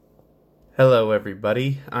Hello,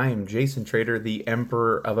 everybody. I am Jason Trader, the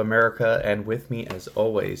Emperor of America, and with me, as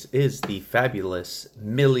always, is the fabulous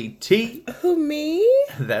Millie T. Who, me?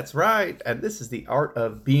 That's right. And this is the Art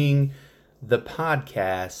of Being, the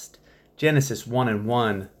podcast, Genesis 1 and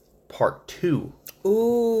 1, Part 2. Ooh.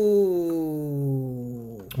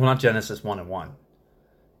 Well, not Genesis 1 and 1.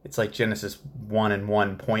 It's like Genesis 1 and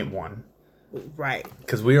 1.1. Right.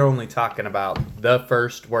 Because we are only talking about the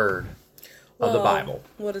first word of the Bible.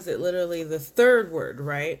 What is it? Literally the third word,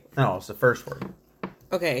 right? No, it's the first word.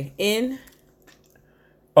 Okay. In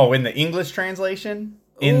the English translation?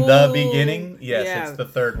 In the beginning? Yes, yeah. It's the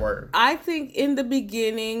third word. I think in the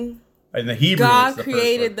beginning, In the Hebrew, God it's the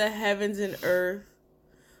created first word. the heavens and earth.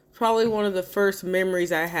 Probably one of the first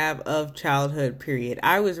memories I have of childhood, period.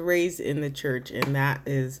 I was raised in the church, and that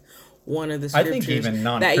is one of the I scriptures think even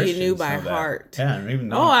that you knew by know that. heart. Yeah, and even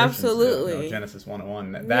non-Christians absolutely. know Genesis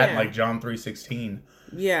 1:1. That Yeah. like John 3:16.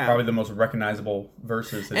 Yeah. Probably the most recognizable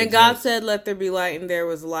verses that And exist. God said, "Let there be light," and there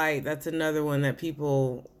was light. That's another one that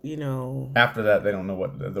people, After that, they don't know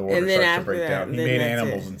what the order And then starts to after break that, down. He then made that's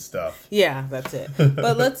animals it. and stuff. Yeah, that's it.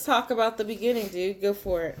 But let's talk about the beginning, dude. Go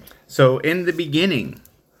for it. So, in the beginning,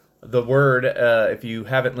 the word, if you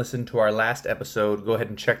haven't listened to our last episode, go ahead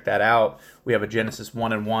and check that out. We have a Genesis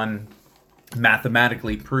 1 and 1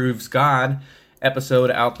 mathematically proves God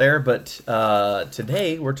episode out there. But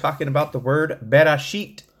today, we're talking about the word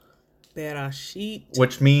Berashit, Berashit.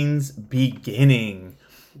 which means beginning.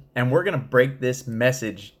 And we're going to break this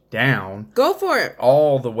message down Go for it.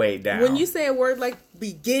 all the way down. When you say a word like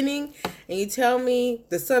beginning and you tell me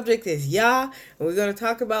the subject is Yah, and we're going to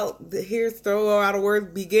talk about, here's throw out a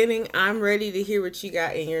word beginning, I'm ready to hear what you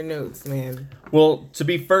got in your notes, man. Well, to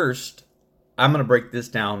be first, I'm going to break this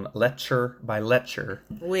down lecture by lecture.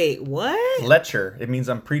 Wait, what? Lecture, it means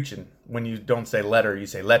I'm preaching. When you don't say letter, you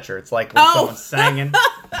say lecture. It's like when someone's singing.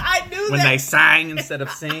 I knew When that. they sang instead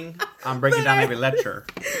of sing, I'm breaking down every lecture.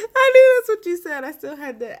 I knew that's what you said. I still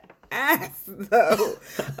had to ask though.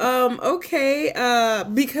 Okay.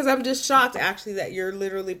 Because I'm just shocked actually that you're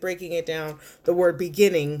literally breaking it down, the word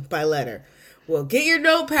beginning by letter. Well, get your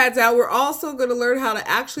notepads out. We're also going to learn how to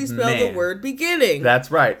actually spell the Man. word beginning.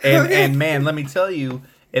 That's right. And, Okay. and man, let me tell you,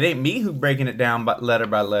 it ain't me who breaking it down by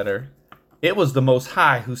letter. It was the Most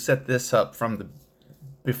High who set this up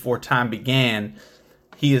before time began.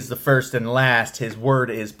 He is the first and last. His word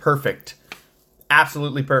is perfect.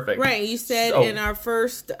 Absolutely perfect. Right. You said in our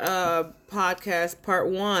first podcast, part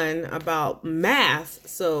 1, about math.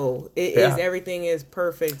 So it is, everything is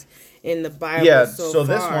perfect in the Bible. Yeah, so so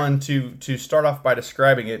far. this one, to start off by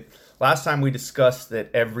describing it, last time we discussed that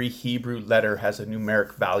every Hebrew letter has a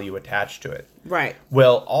numeric value attached to it. Right.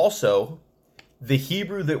 Well, also, the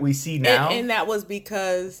Hebrew that we see now... And that was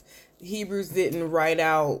because Hebrews didn't write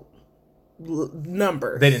out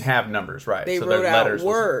numbers. They didn't have numbers, right? They so wrote their out letters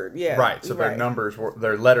word, yeah. Right, so right.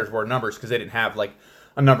 their letters were numbers because they didn't have like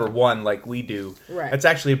a number 1 like we do. Right. It's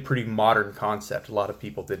actually a pretty modern concept. A lot of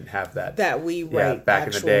people didn't have that. That we write back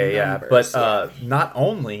in the actual day, numbers, But not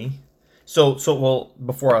only... So well,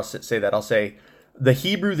 before I'll say that, I'll say the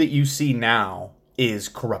Hebrew that you see now is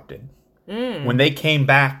corrupted. When they came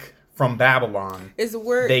back from Babylon... Is the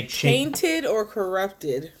word tainted or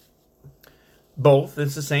corrupted? Both.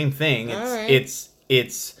 It's the same thing.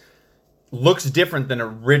 It's looks different than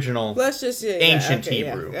original. Let's just ancient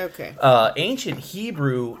Hebrew. Yeah, okay. Ancient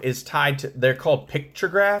Hebrew is tied to. They're called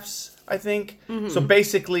pictographs, I think. Mm-hmm. So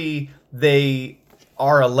basically, they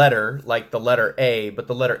are a letter like the letter A, but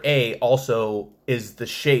the letter A also is the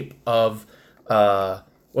shape of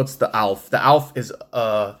what's the Aleph? The Aleph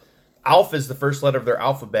is the first letter of their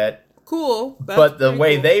alphabet. Cool. But the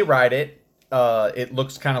way they write it, it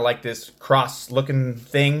looks kind of like this cross-looking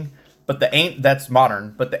thing. But that's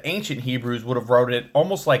modern. But the ancient Hebrews would have wrote it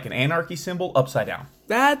almost like an anarchy symbol upside down.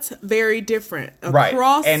 That's very different. A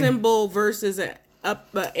cross symbol versus an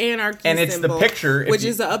anarchy and it's symbol, the picture, which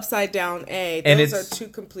is the upside down A. Those are two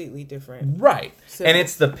completely different. Right. And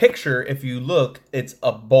it's the picture. If you look, it's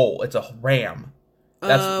a bull. It's a ram.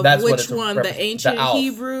 That's which what it's one? The ancient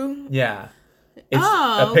Hebrew. Yeah. It's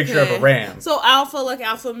a picture of a ram. So alpha, like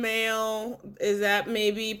alpha male, is that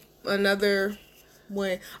maybe another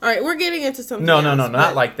way? All right, we're getting into something No, else,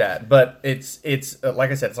 not like that. But it's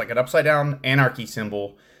like I said, it's like an upside down anarchy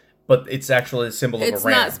symbol, but it's actually a symbol of a ram. It's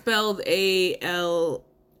not spelled A-L,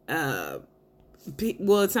 well,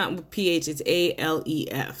 it's not with PH, it's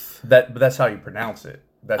A-L-E-F. But that's how you pronounce it.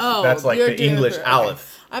 That's like the English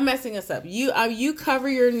Aleph. Okay. I'm messing us up. You cover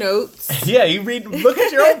your notes. Yeah, look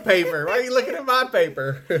at your own paper. Why are you looking at my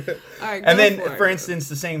paper? All right, and then, for instance,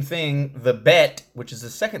 the same thing, the bet, which is the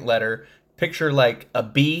second letter, picture like a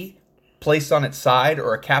B placed on its side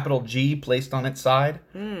or a capital G placed on its side.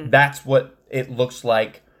 That's what it looks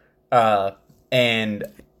like. And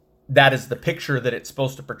that is the picture that it's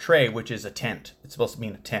supposed to portray, which is a tent. It's supposed to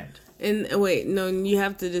mean a tent. And wait, no, you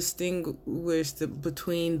have to distinguish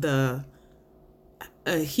between the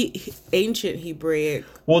ancient Hebraic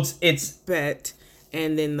it's bet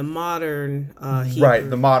and then the modern Hebrew. Right,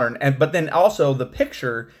 the modern. But then also the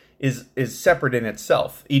picture is separate in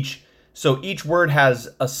itself. Each word has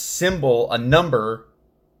a symbol, a number,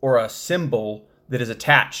 or a symbol that is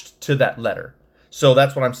attached to that letter. So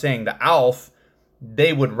that's what I'm saying. The Aleph,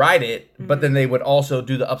 they would write it, but then they would also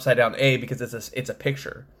do the upside down A because it's a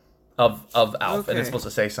picture of Aleph, and it's supposed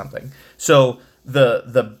to say something. So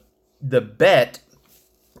the bet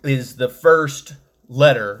is the first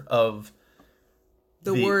letter of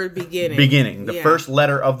the word beginning. Beginning. The first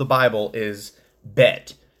letter of the Bible is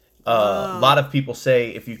bet. A lot of people say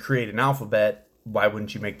if you create an alphabet, why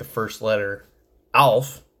wouldn't you make the first letter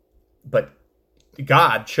Aleph? But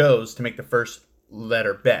God chose to make the first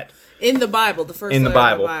letter bet. In the Bible, the first in letter the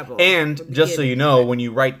Bible. of the Bible. And just so you know, when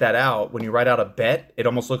you write that out, when you write out a bet, it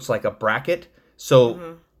almost looks like a bracket.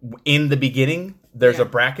 So in the beginning, there's a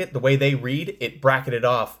bracket. The way they read, it bracketed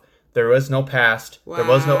off. There was no past. Wow. There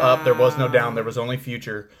was no up. There was no down. There was only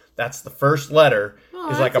future. That's the first letter.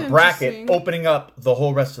 Is like a bracket opening up the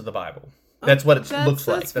whole rest of the Bible. That's what it looks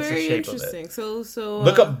like. That's the shape of it. So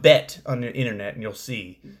look up bet on the internet and you'll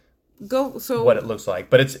see what it looks like.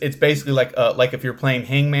 But it's basically like if you're playing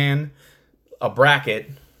Hangman, a bracket.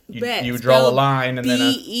 You would draw a line and then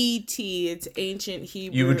B-E-T. It's ancient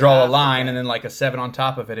Hebrew. You would draw a line and then like a 7 on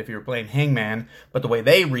top of it if you were playing Hangman. But the way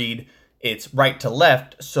they read, it's right to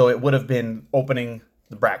left, so it would have been opening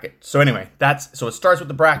the bracket. So anyway, so it starts with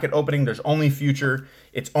the bracket opening. There's only future.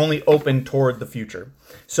 It's only open toward the future.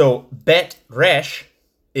 So Bet Resh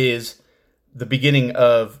is the beginning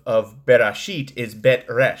of Berashit is Bet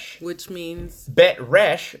Resh. Which means? Bet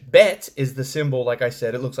Resh, Bet is the symbol, like I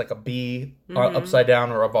said, it looks like a B upside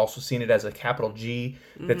down, or I've also seen it as a capital G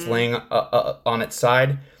that's laying on its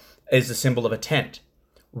side, is the symbol of a tent.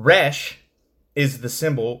 Resh is the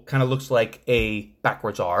symbol, kind of looks like a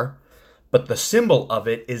backwards R, but the symbol of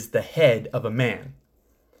it is the head of a man.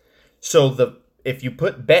 So if you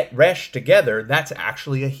put Bet Resh together, that's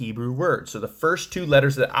actually a Hebrew word. So the first 2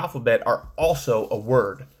 letters of the alphabet are also a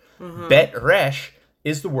word. Bet Resh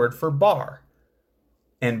is the word for bar.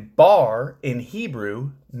 And bar in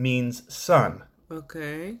Hebrew means son.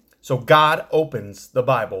 Okay. So God opens the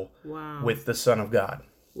Bible with the Son of God.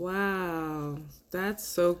 Wow. That's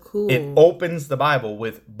so cool. It opens the Bible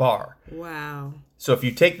with bar. Wow. So if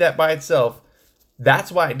you take that by itself,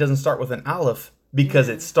 that's why it doesn't start with an aleph, because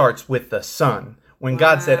it starts with the Son. When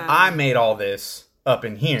God said, I made all this up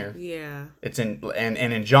in here. Yeah. It's in and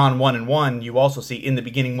in John 1:1, you also see in the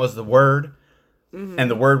beginning was the Word.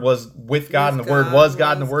 And the Word was with God, and the Word was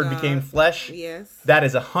God, and the Word became flesh. Yes. That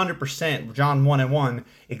is 100% John 1:1,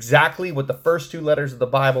 exactly what the first 2 letters of the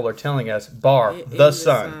Bible are telling us. Bar, the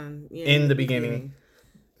Son. Yeah, in the beginning.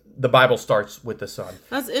 The Bible starts with the Son.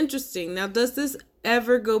 That's interesting. Now, does this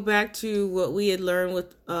ever go back to what we had learned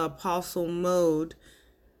with Apostle Mode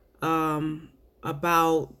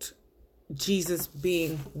about Jesus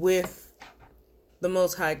being with the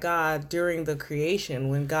Most High God during the creation,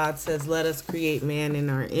 when God says, let us create man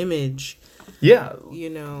in our image? Yeah.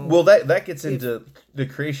 You know. Well, that gets into the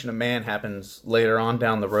creation of man happens later on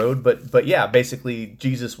down the road. But yeah, basically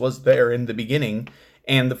Jesus was there in the beginning.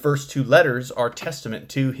 And the first 2 letters are testament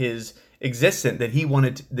to his existence, that he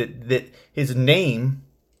wanted that his name,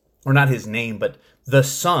 or not his name, but the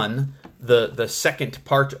Son, the second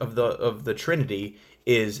part of the Trinity,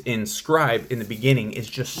 is inscribed in the beginning, is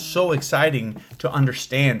just so exciting to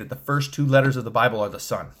understand that the first 2 letters of the Bible are the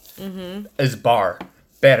Son. Is Bar,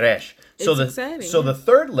 Beresh. So the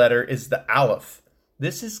third letter is the Aleph.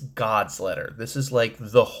 This is God's letter. This is like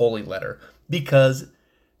the holy letter, because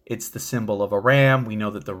it's the symbol of a ram. We know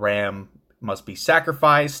that the ram must be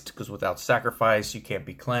sacrificed, because without sacrifice you can't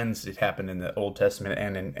be cleansed. It happened in the Old Testament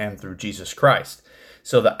and through Jesus Christ.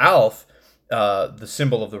 So the Aleph, the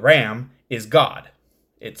symbol of the ram, is God.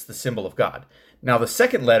 It's the symbol of God. Now the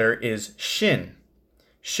second letter is Shin.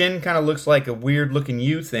 Shin kind of looks like a weird looking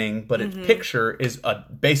U thing, but its picture is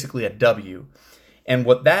basically a W. And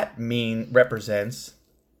what that represents...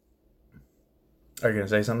 Are you going to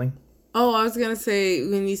say something? Oh, I was going to say,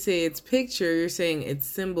 when you say its picture, you're saying its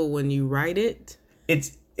symbol when you write it?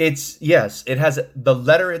 Yes, it has, the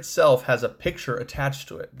letter itself has a picture attached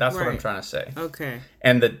to it. That's what I'm trying to say. Okay.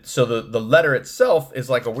 And the letter itself is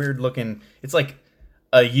like a weird looking, it's like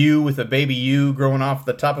a U with a baby U growing off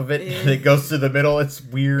the top of it that goes to the middle. It's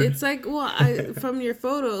weird. It's like, from your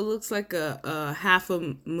photo, it looks like a half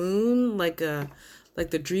a moon, like the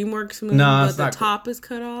DreamWorks moon, but the top is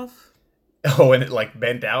cut off. Oh, and it like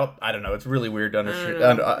bent out. I don't know. It's really weird to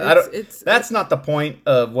understand. That's not the point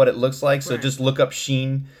of what it looks like. So just look up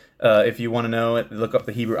Sheen if you want to know it. Look up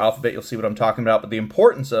the Hebrew alphabet. You'll see what I'm talking about. But the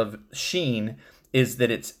importance of Sheen is that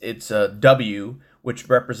it's a W, which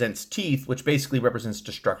represents teeth, which basically represents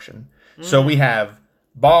destruction. So we have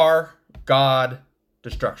bar, God,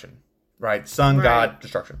 destruction, right? Son, God,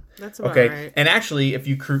 destruction. That's about right. And actually, if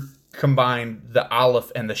you combine the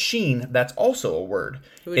aleph and the sheen, that's also a word.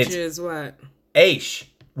 Which is what? Aish,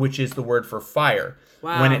 which is the word for fire.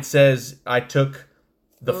 Wow. When it says, I took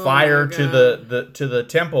the fire to the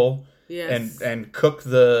temple and cooked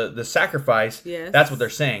the sacrifice, that's what they're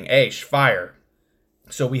saying. Aish, fire.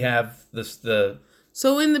 So we have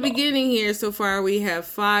So in the beginning here, so far, we have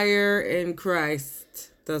fire and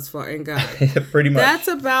Christ, thus far, and God. Pretty much. That's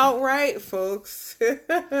about right, folks.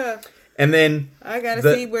 And then I gotta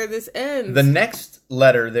see where this ends. The next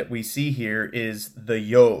letter that we see here is the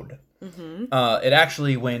Yod. Mm-hmm. It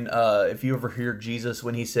actually, if you ever hear Jesus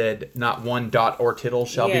when he said, "Not one dot or tittle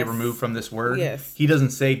shall be removed from this word," he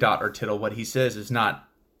doesn't say dot or tittle. What he says is not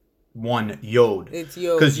one Yod. It's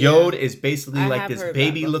Yod. Because Yod is basically like this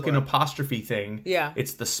baby-looking apostrophe thing. Yeah.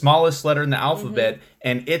 It's the smallest letter in the alphabet,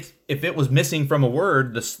 and if it was missing from a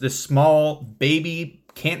word, this small baby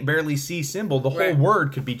can't barely see symbol, the whole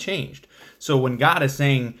word could be changed. So when God is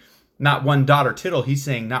saying not one dot or tittle, he's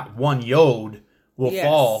saying not one Yod will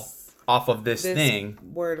fall off of this thing.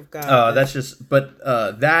 Word of God.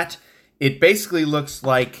 That it basically looks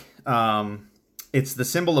like it's the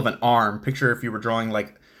symbol of an arm. Picture if you were drawing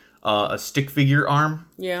like a stick figure arm.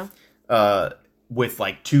 Yeah. With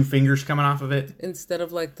like two fingers coming off of it instead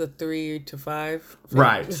of like the 3 to 5.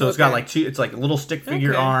 Right. So it's got like two. It's like a little stick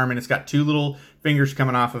figure arm, and it's got two little fingers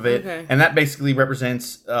coming off of it, and that basically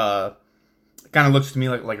represents. Kind of looks to me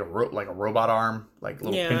like a robot arm, like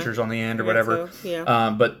little pinchers on the end or whatever. So, yeah.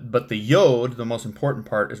 But the Yod, the most important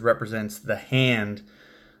part, represents the hand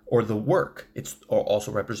or the work. It also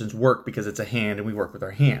represents work because it's a hand, and we work with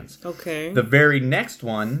our hands. Okay. The very next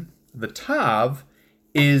one, the Tav,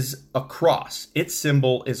 is a cross. Its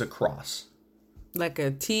symbol is a cross. Like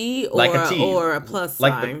a T or a plus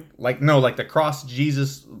sign? Like the cross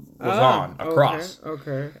Jesus was on. A cross.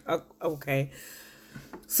 Okay.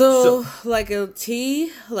 So, like a T,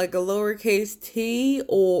 like a lowercase t,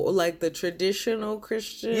 or like the traditional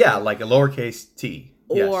Christian? Yeah, like a lowercase t.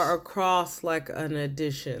 Or a cross, like an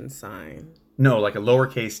addition sign? No, like a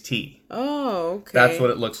lowercase t. Oh, okay. That's what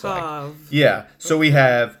it looks like. Yeah. So we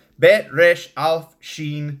have Bet, Resh, Alf,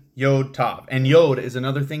 Sheen, Yod, Tav. And Yod is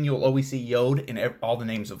another thing. You'll always see Yod in all the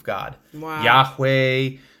names of God. Wow.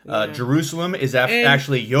 Yahweh, Jerusalem is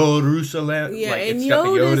actually Jerusalem. Yeah, like, and it's Yod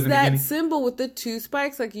got the Yod is in the that beginning. symbol with the two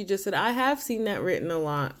spikes, like you just said. I have seen that written a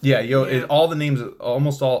lot. Yeah, Yod. All the names,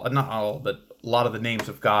 almost all, not all, but a lot of the names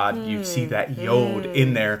of God, you see that Yod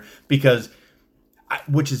in there because...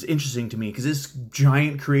 which is interesting to me because this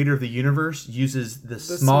giant creator of the universe uses the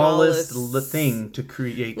smallest thing to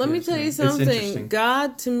create. Let me tell you something.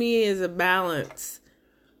 God to me is a balance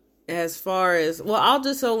as far as, well, I'll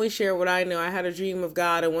just only share what I know. I had a dream of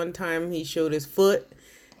God, and one time he showed his foot,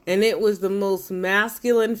 and it was the most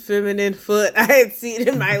masculine, feminine foot I had seen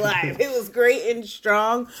in my life. It was great and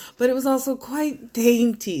strong, but it was also quite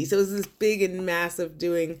dainty. So it was this big and massive,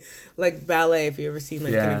 doing like ballet, if you ever seen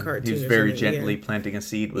like any cartoon. He was very gently planting a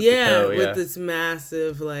seed with the toe. Yeah, with this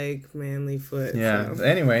massive, like, manly foot. Yeah, so.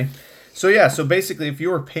 Anyway. So basically, if you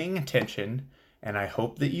were paying attention, and I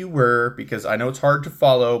hope that you were, because I know it's hard to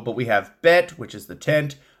follow, but we have Bet, which is the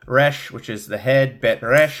tent, Resh, which is the head, Bet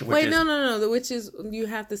Resh, which is... No. The which is, you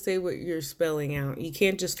have to say what you're spelling out. You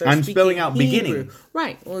can't just start I'm spelling out Hebrew. beginning.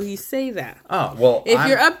 Right. Well, you say that. Oh, well, if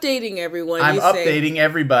you're updating everyone, I'm updating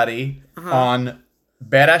everybody on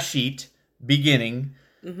Berashit, beginning.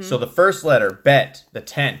 Mm-hmm. So the first letter, Bet, the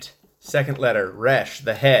tent. Second letter, Resh,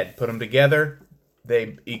 the head. Put them together,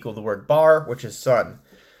 they equal the word bar, which is sun.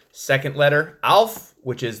 Second letter, Alf,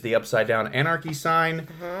 which is the upside down anarchy sign,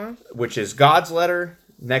 which is God's letter.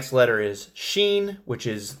 Next letter is Sheen, which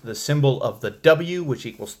is the symbol of the W, which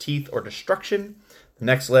equals teeth or destruction. The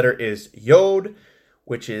next letter is Yod,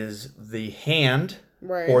 which is the hand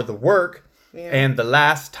or the work. Yeah. And the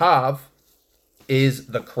last Tav is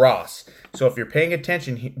the cross. So if you're paying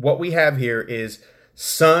attention, what we have here is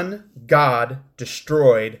Son, God,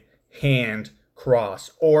 destroyed, hand,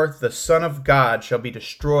 cross. Or the Son of God shall be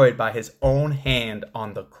destroyed by his own hand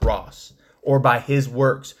on the cross. Or by his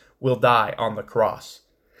works will die on the cross.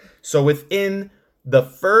 So within the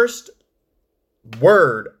first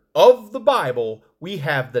word of the Bible, we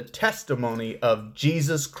have the testimony of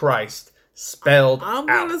Jesus Christ spelled I'm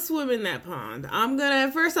out. gonna swim in that pond.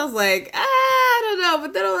 At first I was like, I don't know,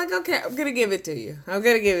 but then I'm like, okay, I'm gonna give it to you.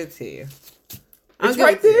 It's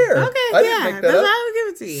right there. Okay, I yeah, didn't make that that's up. how I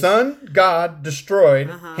give it to you. Son, God, destroyed,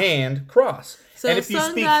 hand, cross. So and if you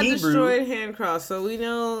Son speak God Hebrew, destroyed, hand cross. So we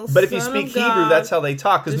know. but if you Son speak of Hebrew, God that's how they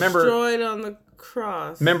talk. Because destroyed on the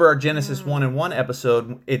cross. remember our Genesis 1:1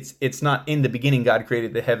 episode. It's not in the beginning God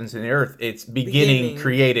created the heavens and the earth. It's beginning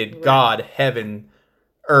created right. God, heaven,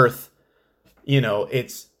 earth.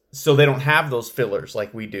 It's so they don't have those fillers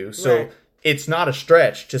like we do. So Right. it's not a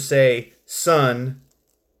stretch to say Son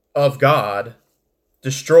of God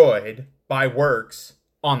destroyed by works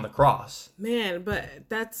on the cross. Man, but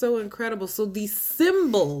that's so incredible. So these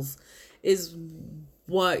symbols is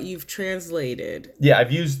what you've translated. Yeah,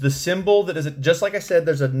 I've used the symbol that is just like I said.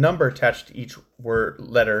 There's a number attached to each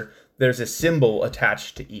letter. There's a symbol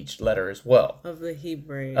attached to each letter as well Of the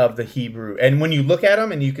Hebrew. And when you look at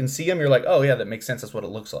them and you can see them, you're like, oh yeah, that makes sense. That's what it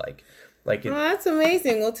looks like. Oh, that's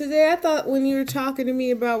amazing. Well, today I thought when you were talking to me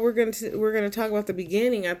about we're gonna talk about the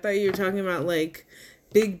beginning, I thought you were talking about like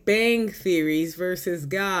Big Bang theories versus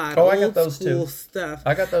God. Oh, I got those too. Stuff.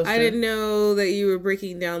 I got those too. I didn't know that you were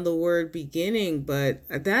breaking down the word beginning, but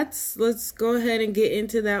let's go ahead and get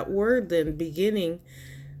into that word then. Beginning.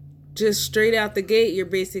 Just straight out the gate, you're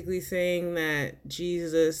basically saying that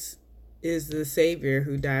Jesus is the Savior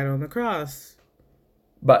who died on the cross.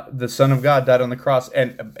 But the Son of God died on the cross,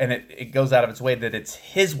 and it goes out of its way that it's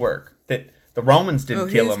His work, that the Romans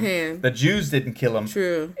didn't kill him, hand. the Jews didn't kill him.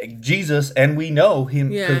 True. Jesus, and we know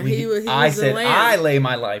him. Yeah, he was the Lamb. I lay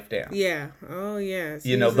my life down. Yeah. Oh, yes.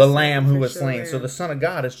 The Lamb who was slain. So the Son of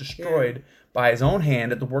God is destroyed by His own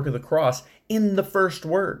hand at the work of the cross in the first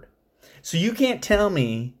word. So you can't tell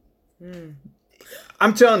me.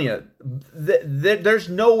 I'm telling you, there's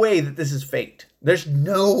no way that this is faked. There's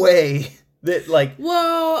no way that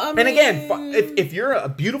Well, I mean, and again, if you're a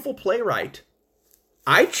beautiful playwright,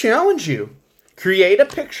 I challenge you. Create a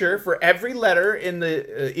picture for every letter in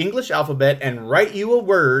the English alphabet and write you a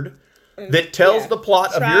word that tells the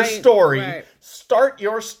plot of your story. Right. Start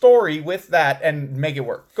your story with that and make it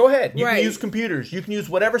work. Go ahead. You Right. can use computers. You can use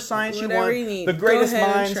whatever science you Whatever want. you need. The greatest Go ahead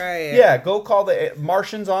and minds. try it. Yeah, go call the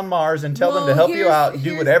Martians on Mars and tell them to help you out.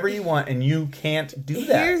 Do whatever you want, and you can't do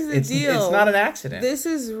that. Here's the deal. It's not an accident. This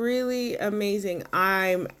is really amazing.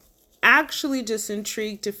 I'm actually just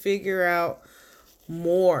intrigued to figure out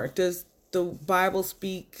more. Does the Bible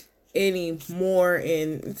speak any more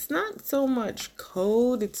in? It's not so much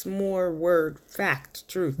code. It's more word, fact,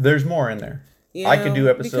 truth. There's more in there. I could do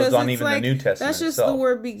episodes on even the New Testament. That's just itself. the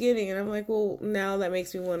word beginning. And I'm like, well, now that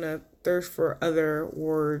makes me want to thirst for other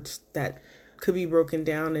words that could be broken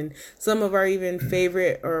down. And some of our even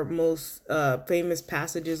favorite or most famous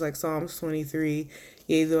passages like Psalms 23,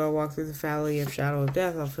 yea, though I walk through the valley of shadow of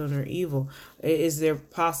death, I'll feel no evil. Is there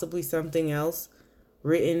possibly something else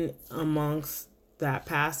written amongst that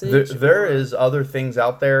passage? There is other things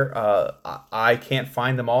out there. I can't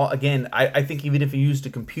find them all. Again, I think even if you used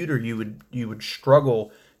a computer, you would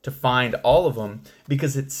struggle to find all of them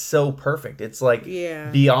because it's so perfect. It's like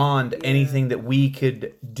beyond anything that we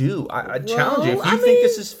could do. I challenge you. If you think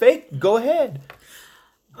this is fake, go ahead.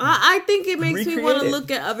 I think it makes me want to Recreate it.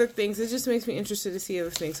 look at other things. It just makes me interested to see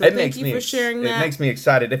other things. So thank you for sharing that. It makes me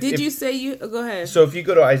excited. Did you say you? Go ahead. So if you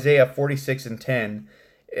go to Isaiah 46:10,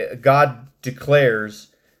 God declares,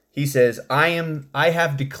 He says, I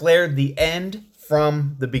have declared the end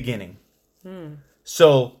from the beginning.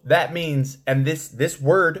 So that means, and this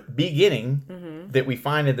word beginning that we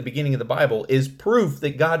find at the beginning of the Bible is proof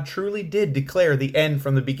that God truly did declare the end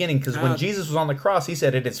from the beginning. Because when Jesus was on the cross, He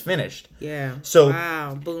said, it is finished. Yeah. So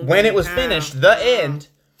Boom, when it was finished, the end,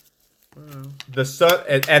 the Son,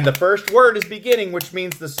 and the first word is beginning, which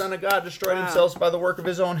means the Son of God destroyed Himself by the work of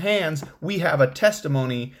His own hands. We have a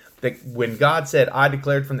testimony that when God said, I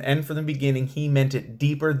declared from the end from the beginning, He meant it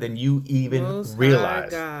deeper than you even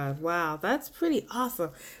realize. God, wow, that's pretty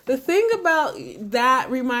awesome. The thing about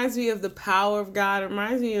that reminds me of the power of God. It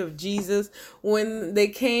reminds me of Jesus when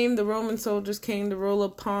the Roman soldiers came to roll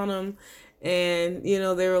upon Him. And, they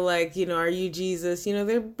were like, are you Jesus?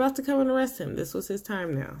 They're about to come and arrest Him. This was His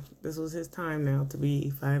time now. This was His time now to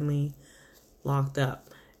be finally locked up.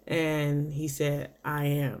 And He said, I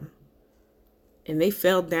am. And they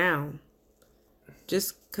fell down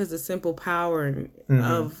just because of simple power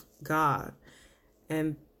of God.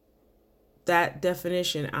 And that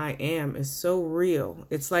definition, I am, is so real.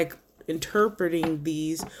 It's like interpreting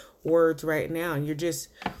these words right now. And you're just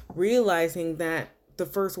realizing that the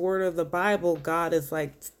first word of the Bible, God is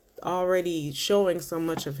like, already showing so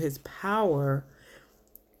much of his power.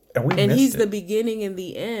 And he's the beginning and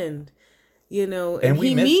the end, and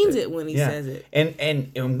he means it when he says it.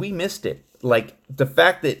 And we missed it. Like, the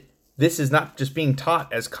fact that this is not just being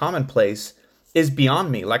taught as commonplace is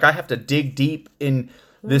beyond me. Like, I have to dig deep in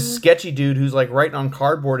this sketchy dude who's like writing on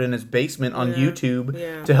cardboard in his basement on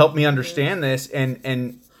YouTube to help me understand this.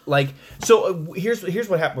 And like, so here's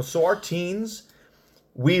what happens. So our teens,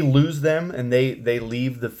 we lose them and they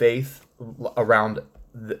leave the faith around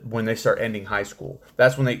when they start ending high school.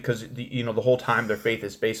 That's when because the whole time their faith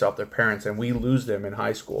is based off their parents, and we lose them in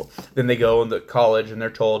high school. Then they go into college and they're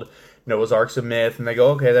told Noah's Ark's a myth, and they go,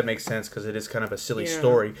 okay, that makes sense because it is kind of a silly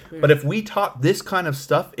story. Yeah. But if we taught this kind of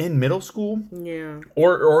stuff in middle school,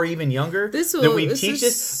 or even younger, that we teach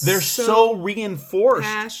it, they're so reinforced,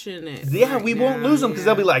 passionate. Yeah, we won't lose them because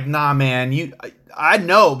they'll be like, nah, man, I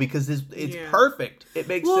know because it's perfect. It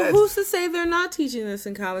makes sense. Well, who's to say they're not teaching this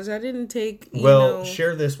in college? I didn't take.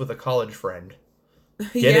 Share this with a college friend.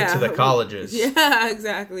 Get it to the colleges. Yeah,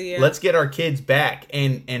 exactly. Yeah. Let's get our kids back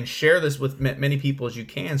and share this with many people as you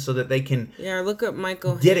can so that they can look up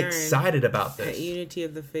Michael get excited about this. At Unity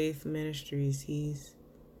of the Faith Ministries. He's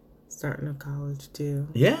starting a college too.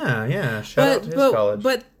 Yeah. Shout out to his college.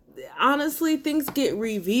 But honestly, things get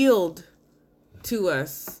revealed to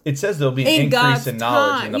us. It says there'll be an increase in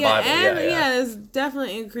knowledge in the Bible. There's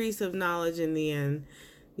definitely an increase of knowledge in the end.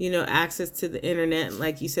 Access to the internet.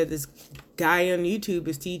 Like you said, this guy on YouTube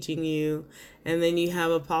is teaching you. And then you have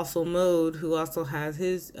Apostle Mode, who also has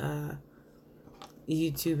his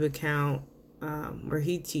YouTube account where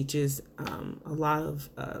he teaches a lot of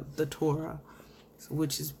the Torah.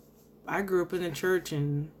 Which is, I grew up in the church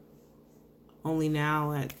and only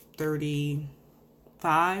now at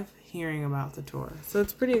 35 hearing about the Torah. So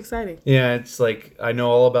it's pretty exciting. Yeah, it's like I know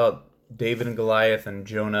all about David and Goliath and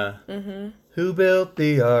Jonah. Mm-hmm. Who built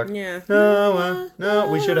the ark? Yeah. No,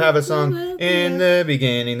 we should have a song. In the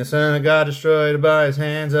beginning, the Son of God destroyed by his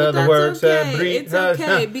hands of the works that breathe. It's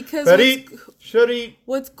okay because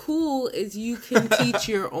what's cool is you can teach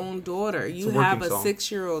your own daughter. You have a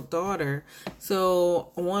 6-year-old daughter.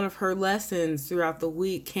 So one of her lessons throughout the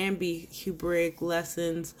week can be Hebraic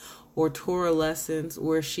lessons or Torah lessons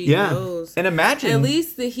where she knows. And imagine at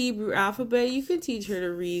least the Hebrew alphabet. You can teach her to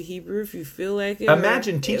read Hebrew if you feel like it.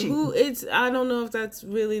 Imagine teaching. I don't know if that's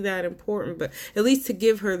really that important, but at least to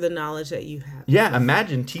give her the knowledge that you have. Yeah,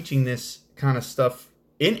 imagine teaching this kind of stuff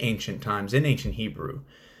in ancient times, in ancient Hebrew.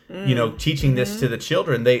 Teaching this to the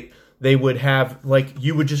children. They would have, like,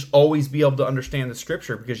 you would just always be able to understand the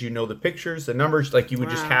scripture because the pictures, the numbers, like you would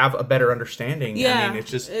just have a better understanding. Yeah, I mean, it's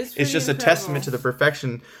just a testament to the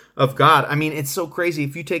perfection of God. I mean, it's so crazy.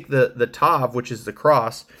 If you take the Tav, which is the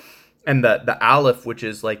cross, and the Aleph, which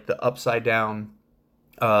is like the upside down,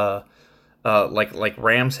 like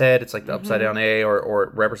ram's head, it's like the upside down A, or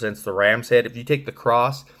it represents the ram's head. If you take the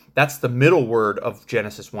cross, that's the middle word of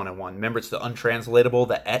Genesis 1:1. Remember, it's the untranslatable,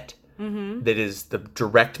 the et. That is the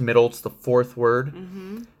direct middle. It's the fourth word.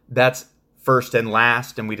 That's first and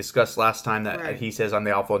last. And we discussed last time that he says, I'm the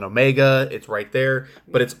Alpha and Omega. It's right there.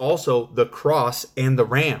 But it's also the cross and the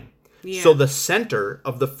ram. Yeah. So the center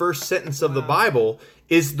of the first sentence of the Bible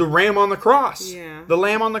is the ram on the cross. Yeah. The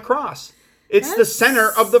lamb on the cross. It's the center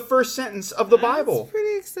of the first sentence of the Bible. That's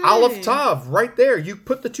pretty exciting. Aleph Tav, right there. You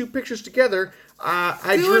put the two pictures together.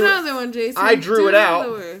 Do another one, Jason. I drew it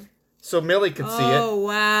out. So Millie could see it. Oh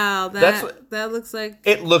wow, that looks like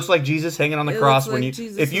it looks like Jesus hanging on the cross. When you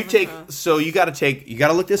you got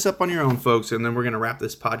to look this up on your own, folks, and then we're gonna wrap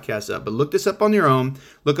this podcast up. But look this up on your own.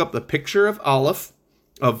 Look up the picture of Aleph,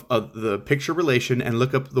 of the picture relation, and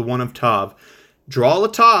look up the one of Tav. Draw a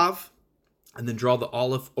Tav, and then draw the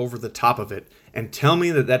Aleph over the top of it, and tell me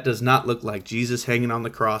that does not look like Jesus hanging on the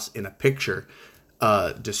cross in a picture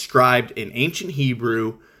described in ancient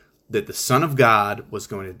Hebrew. That the Son of God was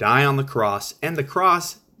going to die on the cross, and the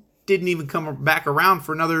cross didn't even come back around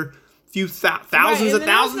for another few thousands of thousands of years later.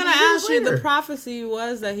 I was going to ask you, the prophecy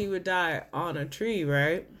was that he would die on a tree,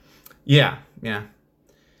 right? Yeah.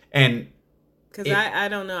 And because I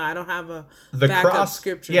don't know, I don't have a backup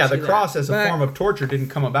scripture. Yeah, the cross as a form of torture didn't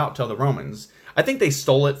come about till the Romans. I think they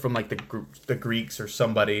stole it from like the Greeks or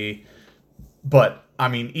somebody. But I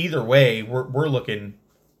mean, either way, we're looking.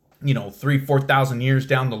 3,000-4,000 years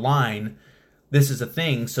down the line, this is a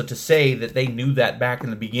thing. So to say that they knew that back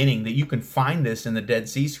in the beginning, that you can find this in the Dead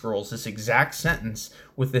Sea Scrolls, this exact sentence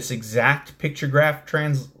with this exact pictograph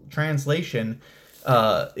translation,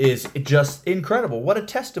 is just incredible. What a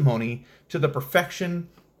testimony to the perfection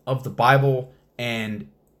of the Bible, and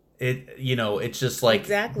it's just like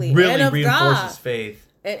really reinforces faith.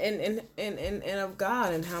 And of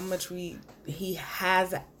God, and how much He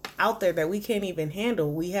has out there that we can't even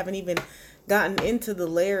handle. We haven't even gotten into the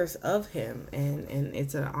layers of him, and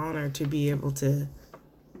it's an honor to be able to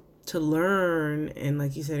learn and,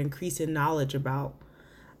 like you said, increase in knowledge about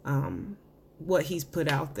what he's put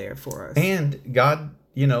out there for us. And God,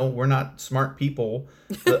 we're not smart people.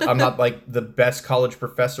 I'm not like the best college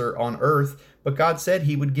professor on earth, but God said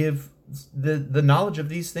he would give the knowledge of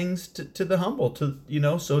these things to the humble,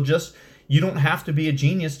 so just, you don't have to be a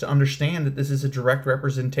genius to understand that this is a direct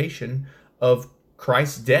representation of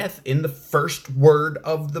Christ's death in the first word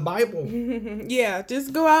of the Bible. Yeah,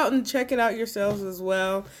 just go out and check it out yourselves as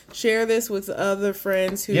well. Share this with other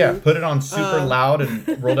friends who... Yeah, put it on super loud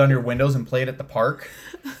and roll down your windows and play it at the park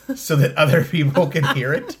so that other people can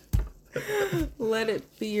hear it. Let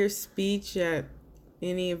it be your speech at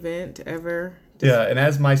any event ever. Yeah, and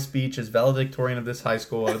as my speech as valedictorian of this high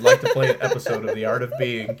school, I would like to play an episode of The Art of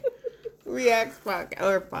Being.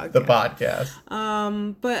 Podcast. The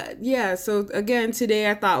podcast. But yeah, so again, today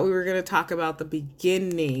I thought we were going to talk about the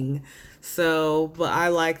beginning. But I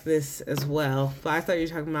like this as well. But I thought you were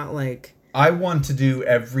talking about I want to do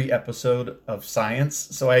every episode of science,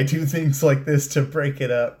 so I do things like this to break it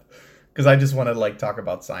up. Because I just want to talk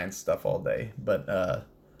about science stuff all day. But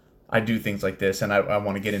I do things like this, and I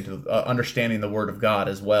want to get into understanding the Word of God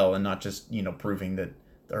as well, and not just, proving that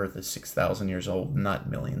the Earth is 6,000 years old, not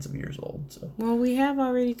millions of years old. So. Well, we have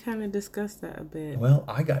already kind of discussed that a bit. Well,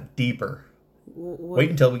 I got deeper.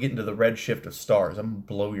 Wait until we get into the redshift of stars. I'm going to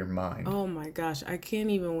blow your mind. Oh my gosh, I can't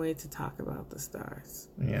even wait to talk about the stars.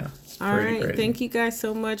 Yeah. All right, crazy. Thank you guys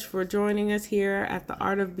so much for joining us here at The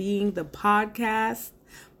Art of Being, the podcast.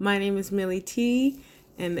 My name is Millie T.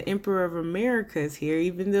 And the Emperor of America is here,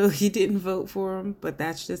 even though he didn't vote for him. But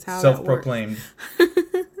that's just how self-proclaimed.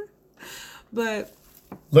 But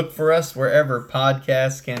look for us wherever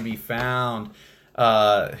podcasts can be found.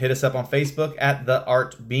 Hit us up on Facebook at The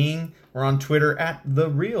Art Being. We're on Twitter at The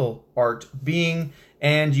Real Art Being.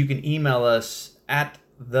 And you can email us at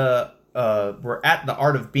we're at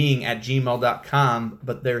theartofbeing@gmail.com.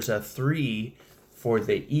 But there's a 3 for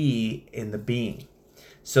the E in the being.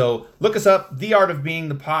 So look us up, The Art of Being,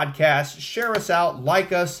 the podcast. Share us out,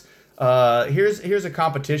 like us. Here's a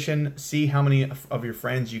competition. See how many of your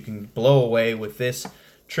friends you can blow away with this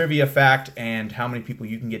trivia fact and how many people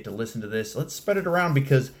you can get to listen to this. Let's spread it around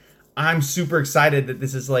because I'm super excited that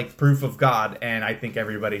this is proof of God, and I think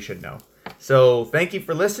everybody should know. So thank you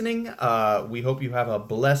for listening. We hope you have a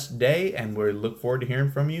blessed day, and we look forward to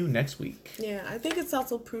hearing from you next week. Yeah, I think it's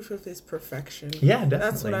also proof of his perfection. Yeah, definitely.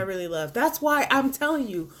 That's what I really love. That's why I'm telling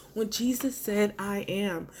you, when Jesus said, I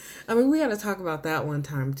am. I mean, we got to talk about that one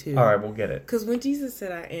time, too. All right, we'll get it. Because when Jesus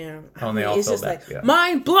said, I am, it's just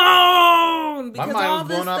mind blown! My mind was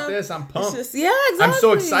blown off this. I'm pumped. Yeah, exactly. I'm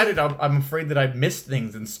so excited. I'm afraid that I missed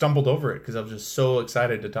things and stumbled over it because I was just so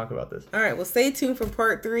excited to talk about this. All right, well, stay tuned for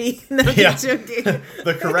part 3. Yeah.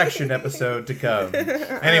 The correction episode to come.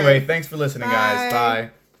 Anyway, thanks for listening, guys.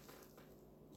 Bye.